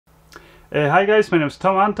Hi guys, my name is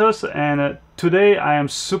Tom Antos, and today I am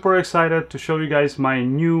super excited to show you guys my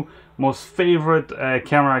new most favorite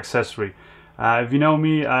camera accessory. If you know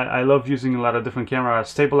me, I love using a lot of different camera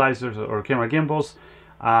stabilizers or camera gimbals,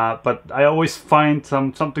 but I always find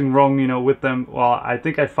something wrong, with them. Well, I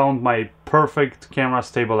think I found my perfect camera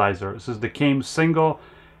stabilizer. This is the Came Single.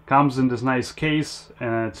 Comes in this nice case,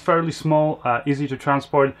 and it's fairly small, easy to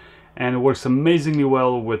transport, and it works amazingly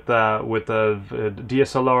well with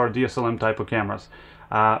DSLR, DSLM type of cameras.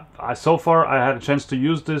 So far I had a chance to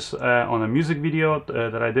use this on a music video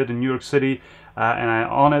that I did in New York City, and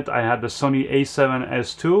on it I had the Sony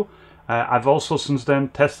a7S II. I've also since then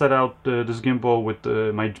tested out this gimbal with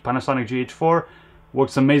my Panasonic GH4.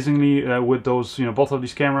 Works amazingly with those, both of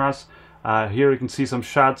these cameras. Here you can see some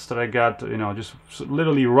shots that I got, just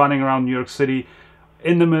literally running around New York City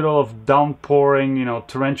in the middle of downpouring,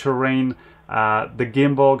 torrential rain. The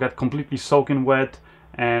gimbal got completely soaking wet,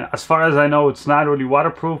 and as far as I know, it's not really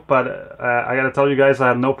waterproof, but I gotta tell you guys, I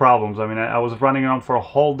had no problems. I mean, I was running around for a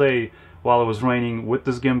whole day while it was raining with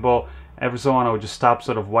this gimbal. Every so on I would just stop,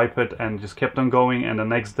 sort of wipe it, and just kept on going, and the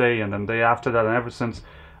next day and then the day after that and ever since,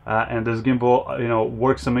 and this gimbal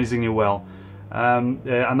works amazingly well.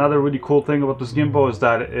 Another really cool thing about this gimbal is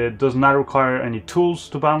that it does not require any tools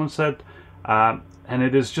to balance it, and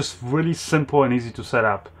it is just really simple and easy to set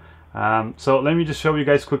up. So let me just show you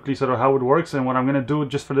guys quickly sort of how it works and what I'm gonna do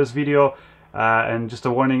just for this video. And just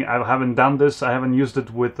a warning, I haven't done this, I haven't used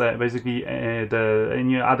it with basically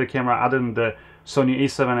any other camera other than the Sony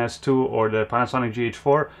a7S II or the Panasonic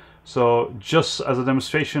GH4. So just as a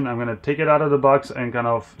demonstration, I'm gonna take it out of the box and kind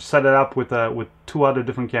of set it up with two other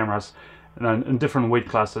different cameras in different weight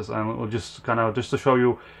classes, and we'll just to show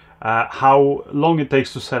you how long it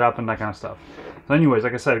takes to set up and that kind of stuff. So anyways,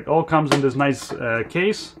 like I said, it all comes in this nice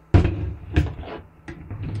case.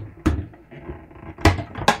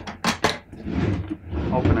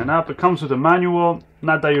 Open it up. It comes with a manual.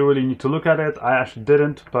 Not that you really need to look at it. I actually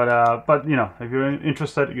didn't, but if you're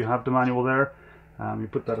interested, you have the manual there. You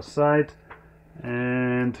put that aside,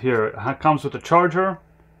 and here it comes with a charger.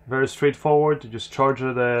 Very straightforward. You just charge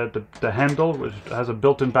the handle, which has a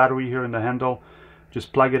built-in battery here in the handle.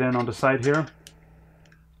 Just plug it in on the side here,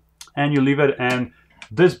 and you leave it. And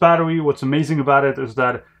this battery, what's amazing about it is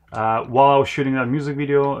that while I was shooting that music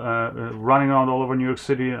video, running around all over New York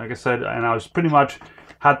City, like I said, and I was pretty much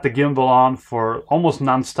had the gimbal on for almost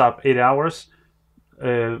non-stop 8 hours.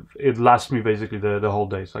 It lasts me basically the whole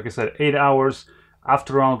day. So like I said, 8 hours.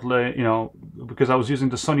 After around, because I was using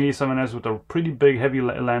the Sony a7S with a pretty big heavy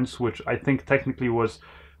lens, which I think technically was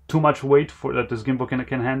too much weight for that this gimbal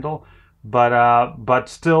can handle, but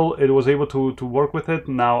still it was able to work with it.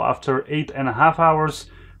 Now after 8.5 hours,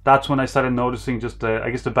 that's when I started noticing just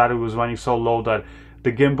I guess the battery was running so low that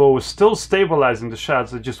the gimbal was still stabilizing the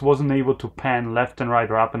shots. It just wasn't able to pan left and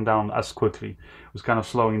right or up and down as quickly. It was kind of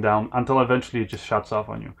slowing down until eventually it just shuts off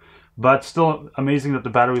on you. But still amazing that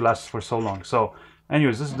the battery lasts for so long. So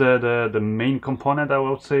anyways, this is the main component, I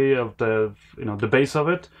would say, of the the base of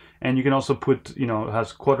it. And you can also put, it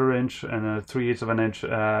has 1/4 inch and 3/8 of an inch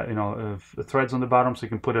threads on the bottom, so you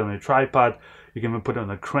can put it on a tripod. You can even put it on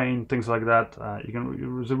a crane, things like that.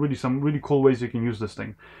 There's some really cool ways you can use this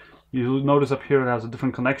thing. You'll notice up here it has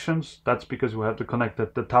different connections. That's because we have to connect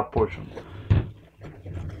the top portion.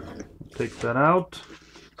 Take that out.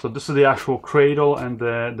 So this is the actual cradle and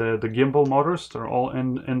the gimbal motors. They're all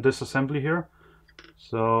in this assembly here.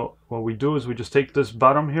 So what we do is we just take this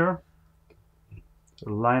bottom here,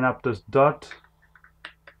 line up this dot,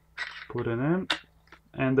 put it in,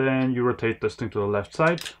 and then you rotate this thing to the left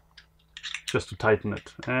side just to tighten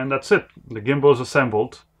it. And that's it. The gimbal is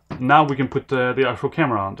assembled. Now we can put the actual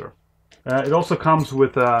camera under. It also comes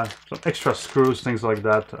with some extra screws, things like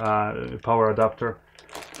that, power adapter.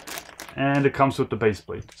 And it comes with the base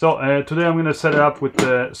plate. So today I'm going to set it up with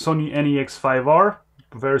the Sony NEX5R,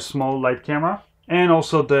 very small light camera, and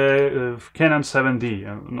also the Canon 7D,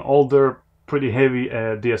 an older, pretty heavy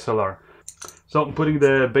DSLR. So I'm putting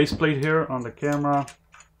the base plate here on the camera.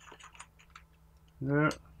 There,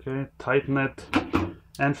 okay, tighten it.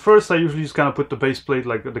 And first I usually just kind of put the base plate,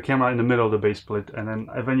 like the camera in the middle of the base plate, and then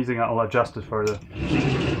if anything I'll adjust it further.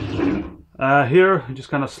 Here, just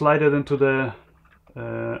kind of slide it into the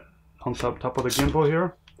on top of the gimbal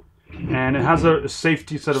here, and it has a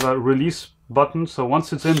safety sort of a release button. So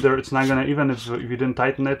once it's in there, it's not gonna, even if you didn't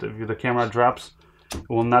tighten it, if the camera drops, it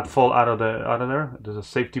will not fall out of there. There's a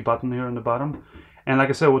safety button here in the bottom. And like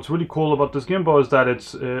I said, what's really cool about this gimbal is that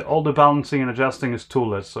it's all the balancing and adjusting is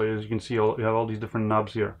toolless. So as you can see, you have all these different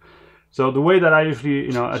knobs here. So the way that I usually,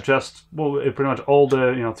 adjust, well, pretty much all the,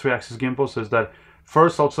 3-axis gimbals is that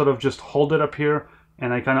first I'll sort of just hold it up here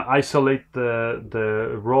and I kind of isolate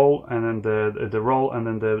the roll and then the roll and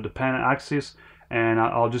then the pan axis, and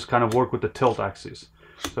I'll just kind of work with the tilt axis.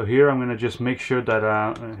 So here I'm going to just make sure that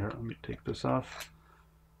here, let me take this off.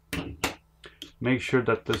 Make sure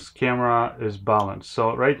that this camera is balanced.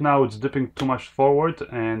 So right now it's dipping too much forward,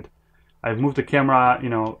 and I've moved the camera, you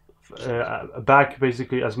know, back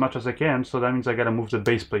basically as much as I can. So that means I got to move the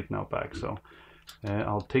base plate now back. So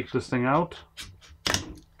I'll take this thing out.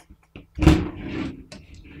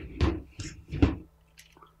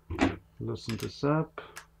 Loosen this up,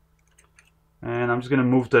 and I'm just going to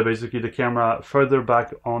move basically the camera further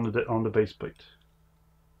back on the base plate.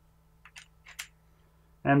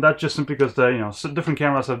 And that's just simply because different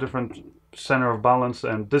cameras have different center of balance,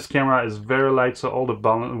 and this camera is very light, so all the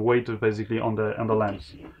weight is basically on the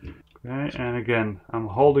lens. Okay, and again, I'm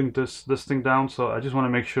holding this thing down, so I just want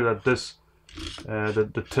to make sure that this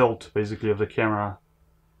the tilt basically of the camera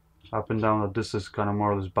up and down, that this is kind of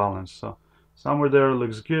more or less balanced. So somewhere there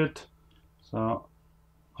looks good. So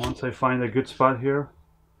once I find a good spot here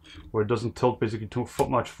where it doesn't tilt basically too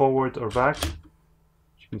much forward or back,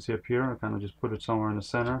 you can see up here, I kind of just put it somewhere in the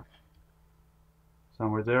center,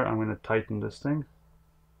 somewhere there. I'm going to tighten this thing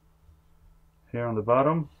here on the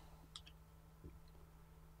bottom.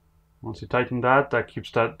 Once you tighten that, that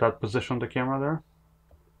keeps that position on the camera there.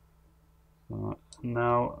 So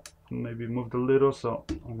now maybe moved a little, so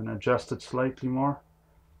I'm going to adjust it slightly more.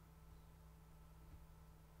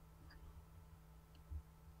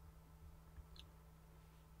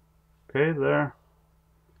 Okay, there.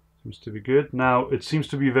 Seems to be good. Now it seems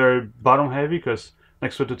to be very bottom heavy, because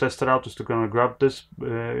next way to test it out is to kind of grab this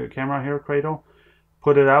camera here, cradle,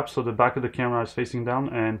 put it up so the back of the camera is facing down,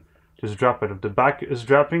 and just drop it. If the back is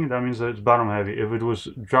dropping, that means that it's bottom heavy. If it was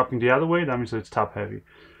dropping the other way, that means that it's top heavy.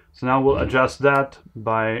 So now we'll adjust that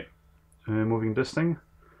by moving this thing.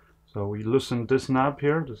 So we loosen this knob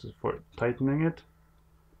here. This is for tightening it,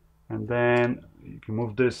 and then you can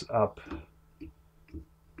move this up.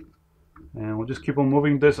 And we'll just keep on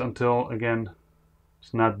moving this until, again,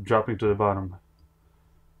 it's not dropping to the bottom.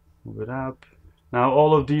 Move it up. Now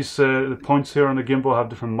all of these points here on the gimbal have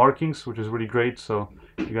different markings, which is really great. So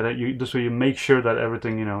this way you make sure that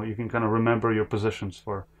everything, you can kind of remember your positions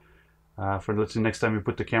for let's say next time you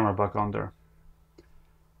put the camera back on there.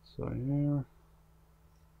 So here.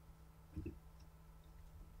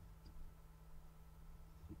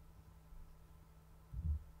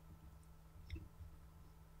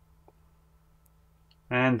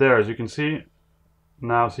 And there, as you can see,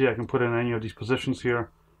 now see I can put it in any of these positions here,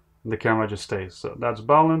 and the camera just stays. So that's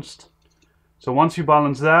balanced. So once you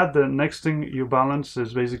balance that, the next thing you balance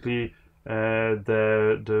is basically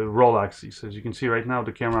the roll axis. As you can see right now,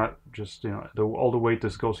 the camera just, all the weight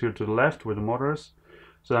goes here to the left where the motor is.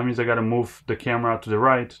 So that means I got to move the camera to the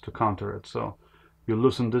right to counter it. So you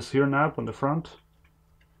loosen this here knob on the front,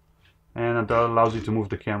 and that allows you to move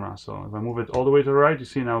the camera. So if I move it all the way to the right, you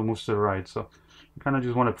see now it moves to the right. So you kind of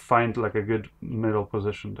just want to find like a good middle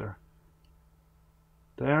position there.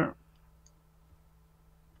 There.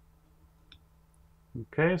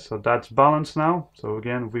 Okay, so that's balanced now. So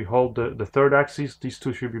again, if we hold the third axis, these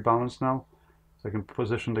two should be balanced now. So I can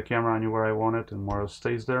position the camera anywhere I want it, and more or less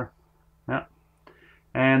stays there. Yeah.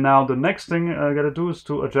 And now the next thing I gotta do is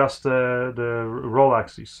to adjust the roll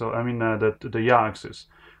axis. So I mean the yaw axis,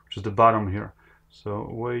 which is the bottom here. So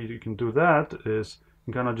the way you can do that is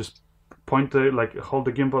you kind of just point hold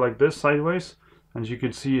the gimbal like this sideways, and as you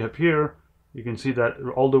can see up here, you can see that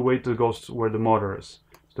all the weight goes where the motor is.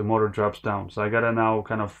 So the motor drops down. So I gotta now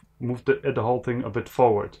kind of move the whole thing a bit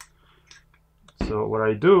forward. So what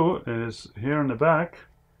I do is here in the back,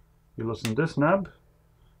 you loosen this knob,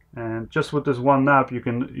 and just with this one knob you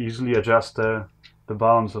can easily adjust the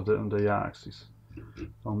balance of the yaw axis.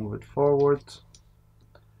 I'll move it forward.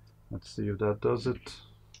 Let's see if that does it.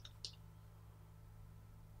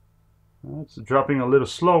 It's dropping a little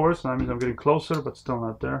slower, so that means I'm getting closer, but still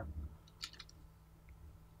not there.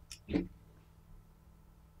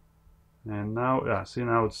 And now, yeah, see,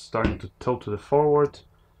 now it's starting to tilt to the forward.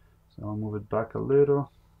 So I'll move it back a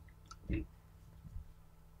little.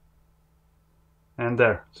 And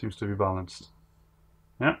there, seems to be balanced.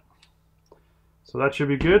 Yeah. So that should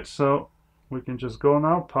be good. So we can just go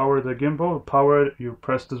now, power the gimbal. Power, you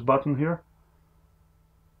press this button here.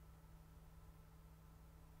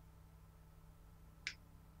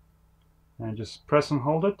 And just press and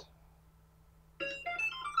hold it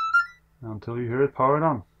until you hear it powered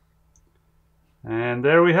on. And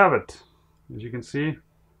there we have it. As you can see,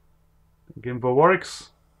 the gimbal works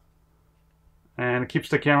and it keeps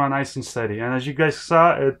the camera nice and steady. And as you guys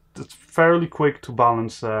saw, it's fairly quick to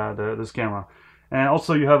balance this camera. And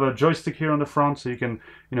also you have a joystick here on the front, so you can,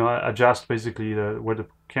 you know, adjust basically where the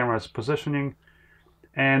camera is positioning.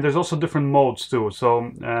 And there's also different modes too.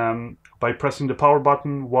 So by pressing the power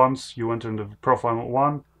button once, you enter in the profile mode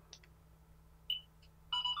 1.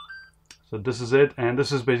 So this is it, and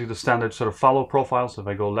this is basically the standard sort of follow profile. So if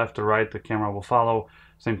I go left or right, the camera will follow.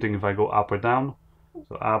 Same thing if I go up or down.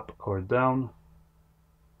 So up or down.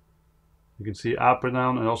 You can see up or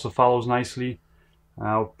down, it also follows nicely.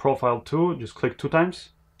 Now profile 2, just click 2 times.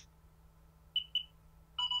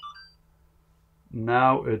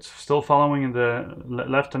 Now it's still following in the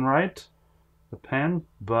left and right, the pan,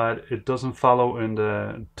 but it doesn't follow in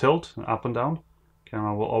the tilt, up and down.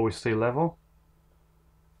 Camera will always stay level.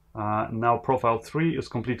 Now profile 3 is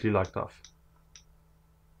completely locked off.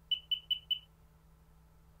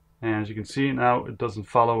 And as you can see now, it doesn't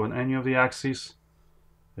follow in any of the axes.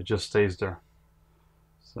 It just stays there.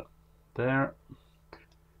 So there.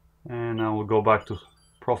 And now we'll go back to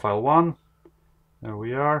profile 1. There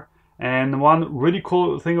we are. And one really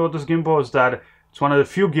cool thing about this gimbal is that it's one of the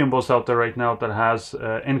few gimbals out there right now that has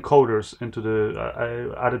encoders into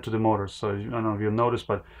the added to the motors. So I don't know if you'll notice,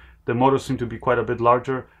 but the motors seem to be quite a bit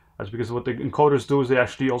larger. That's because what the encoders do is they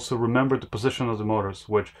actually also remember the position of the motors,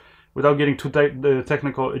 which, without getting too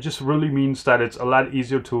technical, it just really means that it's a lot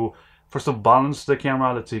easier to, first of all, balance the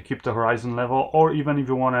camera, let's say keep the horizon level, or even if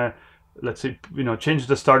you want to, let's say, you know, change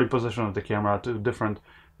the starting position of the camera to different,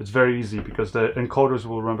 it's very easy because the encoders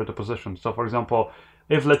will remember the position. So for example,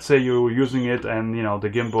 if let's say you're using it and, you know, the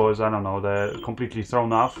gimbal is, I don't know, the completely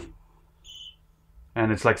thrown off, and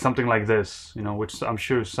it's like something like this, you know, which I'm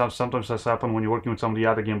sure sometimes has happened when you're working with some of the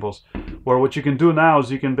other gimbals, where what you can do now is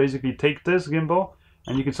you can basically take this gimbal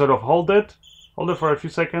and you can sort of hold it for a few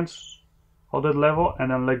seconds, hold it level, and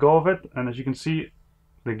then let go of it. And as you can see,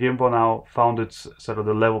 the gimbal now found its sort of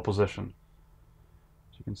the level position.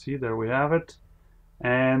 As you can see, there we have it.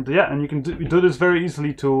 And yeah, and you can do this very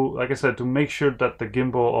easily to, like I said, to make sure that the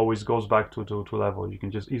gimbal always goes back to level. You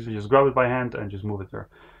can just easily just grab it by hand and just move it there.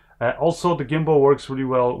 Also, the gimbal works really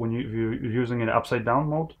well when you're using it in upside down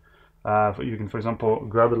mode. You can, for example,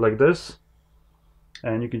 grab it like this,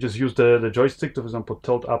 and you can just use the joystick to, for example,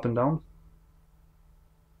 tilt up and down.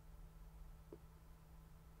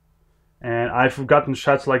 And I've gotten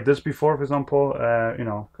shots like this before, for example. You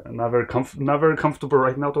know, not very comfortable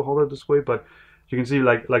right now to hold it this way, but you can see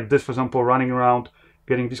like this, for example, running around,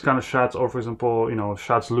 getting these kind of shots, or for example, you know,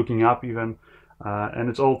 shots looking up even. And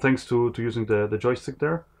it's all thanks to using the joystick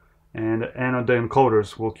there. And the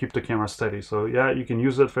encoders will keep the camera steady. So yeah, you can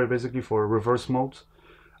use it for basically for reverse modes.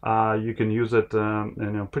 You can use it, you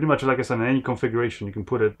know, pretty much like I said, in any configuration you can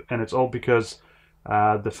put it, and it's all because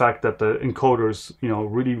the fact that the encoders, you know,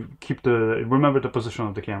 really remember the position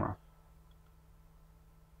of the camera.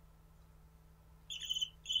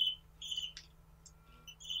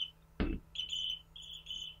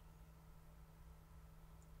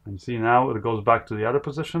 And see now it goes back to the other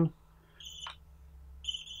position.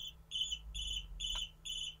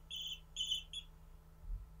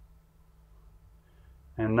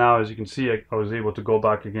 And now, as you can see, I was able to go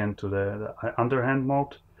back again to the underhand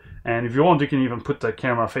mode. And if you want, you can even put the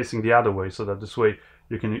camera facing the other way, so that this way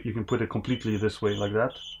you can put it completely this way, like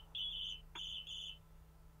that.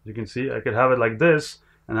 You can see I could have it like this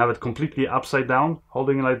and have it completely upside down,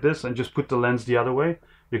 holding it like this, and just put the lens the other way.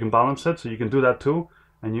 You can balance it, so you can do that too,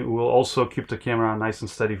 and you will also keep the camera nice and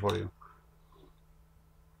steady for you.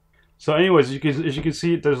 So anyways, as you can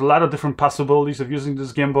see, there's a lot of different possibilities of using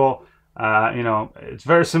this gimbal. You know, it's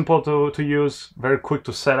very simple to use, very quick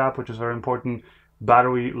to set up, which is very important.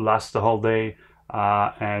 Battery lasts the whole day,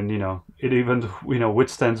 and you know, it even, you know,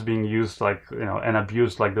 withstands being used, like, you know, and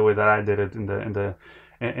abused like the way that I did it in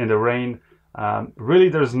the rain. Really,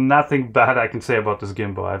 there's nothing bad I can say about this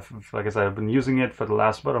gimbal. Like I said, I've been using it for the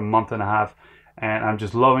last about a month and a half, and I'm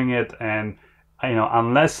just loving it. And you know,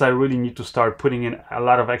 unless I really need to start putting in a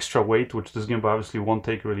lot of extra weight, which this gimbal obviously won't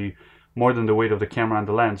take really more than the weight of the camera and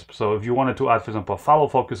the lens. So if you wanted to add, for example, a follow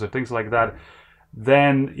focus or things like that,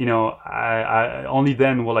 then, you know, I only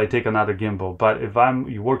then will I take another gimbal. But if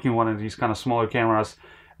I'm working one of these kind of smaller cameras,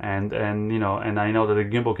 and you know, and I know that the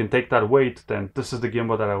gimbal can take that weight, then this is the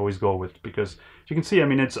gimbal that I always go with. Because you can see, I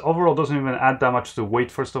mean, it's overall doesn't even add that much to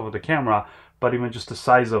weight, first of all, the camera, but even just the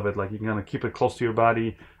size of it. Like, you can kind of keep it close to your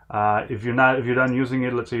body. If you're done using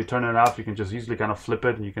it, let's say you turn it off, you can just easily kind of flip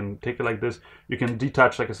it, and you can take it like this. You can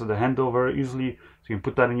detach, like I said, the handle very easily, so you can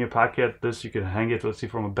put that in your pocket. This, you can hang it, let's see,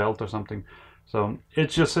 from a belt or something. So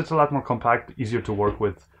it's a lot more compact, easier to work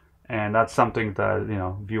with, and that's something that, you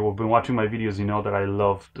know, if you've been watching my videos, you know that I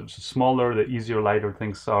love. The smaller, the easier, lighter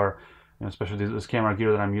things are, especially this camera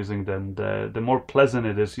gear that I'm using, then the more pleasant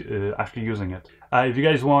it is actually using it. If you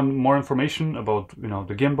guys want more information about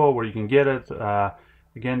the gimbal, where you can get it,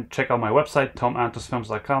 again, check out my website,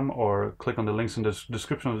 tomantosfilms.com, or click on the links in the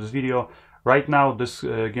description of this video. Right now, this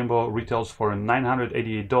gimbal retails for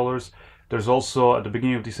 $988. There's also, at the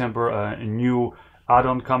beginning of December, a new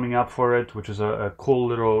add-on coming up for it, which is a cool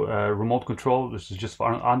little remote control. This is just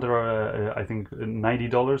for under, I think,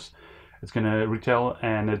 $90. It's going to retail,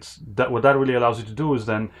 and what that really allows you to do is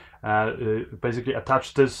then basically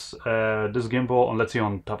attach this gimbal on, let's say,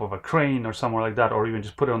 on top of a crane or somewhere like that, or even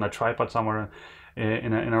just put it on a tripod somewhere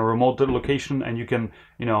in a remote location, and you can,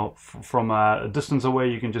 from a distance away,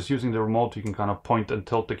 you can just, using the remote, you can kind of point and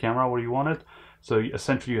tilt the camera where you want it. So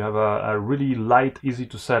essentially you have a really light, easy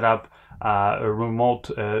to set up a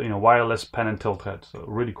remote wireless pen and tilt head. So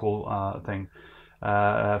really cool thing.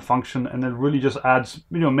 Function, and it really just adds,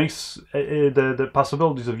 makes the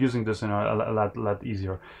possibilities of using this a lot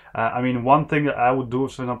easier. I mean, one thing that I would do,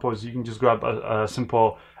 for example, is you can just grab a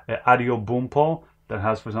simple audio boom pole that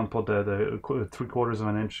has, for example, the 3/4 of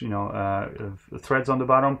an inch threads on the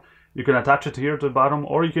bottom. You can attach it here to the bottom,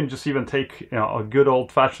 or you can just even take a good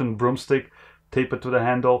old-fashioned broomstick, tape it to the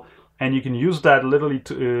handle, and you can use that literally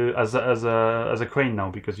to as a crane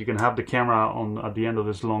now, because you can have the camera at the end of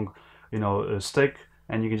this long stick,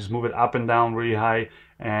 and you can just move it up and down really high,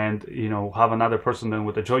 and have another person then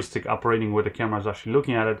with a joystick operating where the camera is actually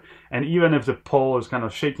looking at it. And even if the pole is kind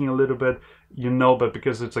of shaking a little bit, but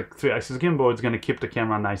because it's a 3-axis gimbal, it's going to keep the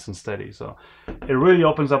camera nice and steady. So it really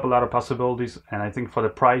opens up a lot of possibilities, and I think for the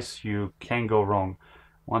price you can't go wrong.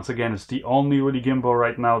 Once again, it's the only really gimbal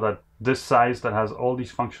right now that this size, that has all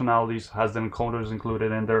these functionalities, has the encoders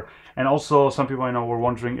included in there. And also, some people I know were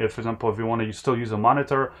wondering if, for example, if you want to still use a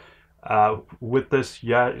monitor with this.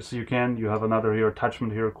 Yeah, so you can. You have another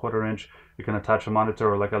attachment here, 1/4 inch. You can attach a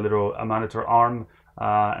monitor, or like a monitor arm,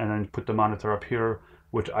 and then put the monitor up here,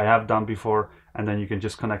 which I have done before, and then you can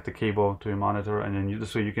just connect the cable to your monitor, and then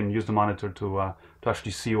this way you can use the monitor to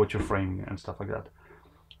actually see what you're framing and stuff like that.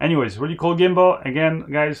 Anyways, really cool gimbal.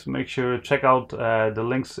 Again, guys, make sure to check out the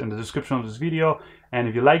links in the description of this video. And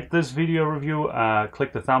if you like this video review,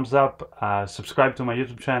 click the thumbs up, subscribe to my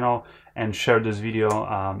YouTube channel, and share this video.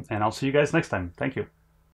 And I'll see you guys next time. Thank you.